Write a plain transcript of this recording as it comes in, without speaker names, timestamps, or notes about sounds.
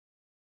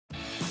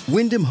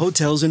Wyndham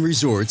Hotels and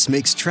Resorts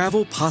makes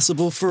travel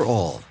possible for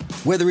all.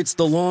 Whether it's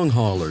the long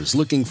haulers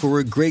looking for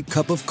a great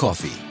cup of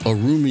coffee, a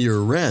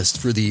roomier rest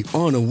for the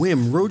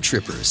on-a-whim road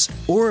trippers,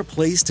 or a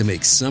place to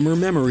make summer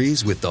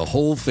memories with the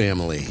whole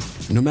family.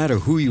 No matter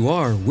who you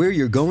are, where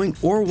you're going,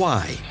 or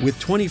why, with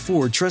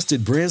 24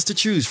 trusted brands to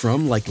choose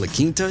from like La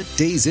Quinta,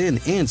 Days Inn,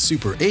 and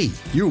Super 8,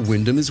 your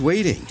Wyndham is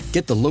waiting.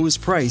 Get the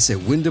lowest price at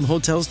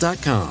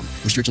WyndhamHotels.com.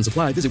 Restrictions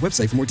apply. Visit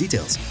website for more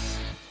details.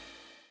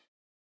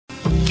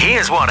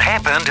 Here's what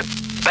happened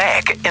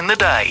back in the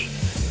day.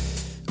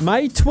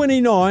 May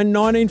 29,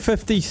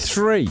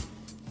 1953.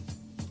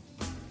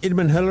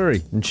 Edmund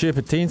Hillary and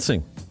Sherpa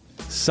Tenzing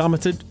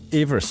summited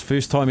Everest,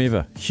 first time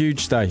ever.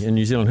 Huge day in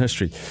New Zealand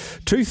history.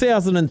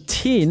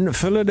 2010,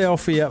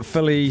 Philadelphia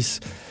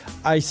Phillies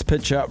ace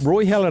pitcher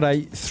Roy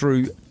Halladay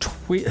through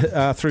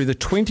the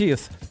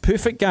 20th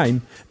perfect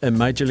game in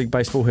Major League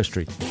Baseball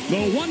history.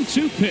 The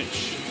 1-2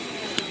 pitch.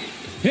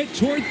 Hit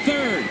toward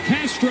third.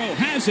 Castro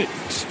has it.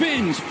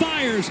 Spins.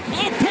 Fires. A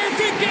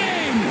perfect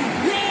game.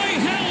 Roy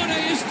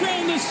Halladay has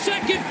thrown the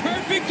second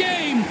perfect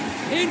game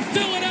in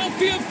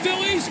Philadelphia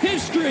Phillies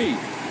history.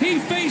 He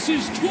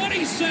faces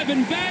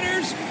 27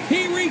 batters.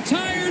 He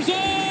retires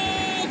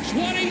all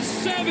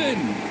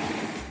 27.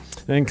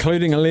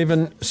 Including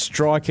 11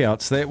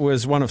 strikeouts. That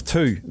was one of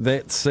two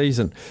that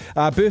season.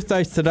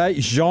 Birthdays today,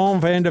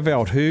 Jean van der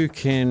Velde. Who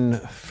can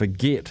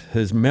forget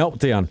his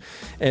meltdown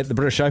at the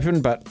British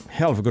Open? But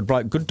hell of a good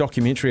bloke. Good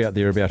documentary out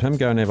there about him.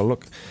 Go and have a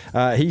look.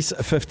 He's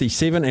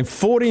 57 and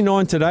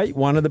 49 today.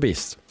 One of the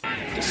best.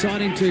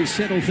 Deciding to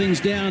settle things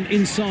down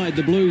inside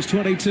the Blues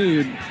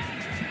 22.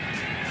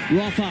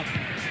 Roth up.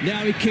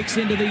 Now he kicks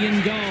into the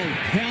in goal.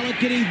 Howlett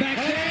getting back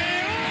there.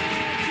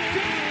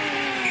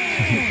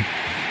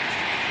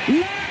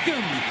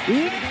 Larkham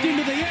leapt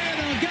into the air.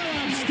 They'll go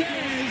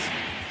upstairs.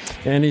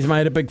 And he's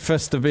made a big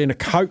fist of being a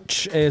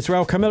coach as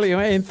well.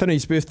 Camilio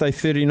Anthony's birthday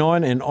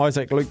 39 and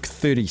Isaac Luke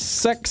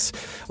 36.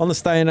 On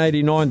this day in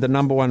 89, the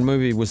number one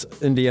movie was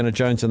Indiana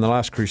Jones and the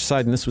Last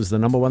Crusade, and this was the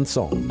number one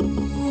song.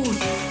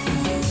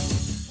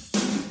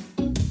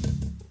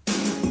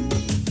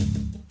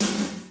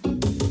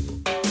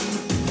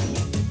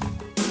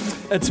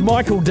 It's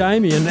Michael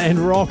Damian and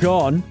Rock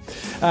On.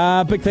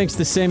 Big thanks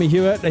to Sammy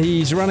Hewitt.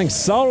 He's running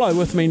solo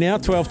with me now,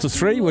 12 to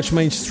 3, which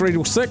means 3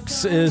 to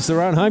 6 is the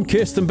run home.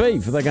 Kirsten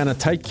Beeve, they're going to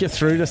take you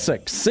through to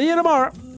 6. See you tomorrow.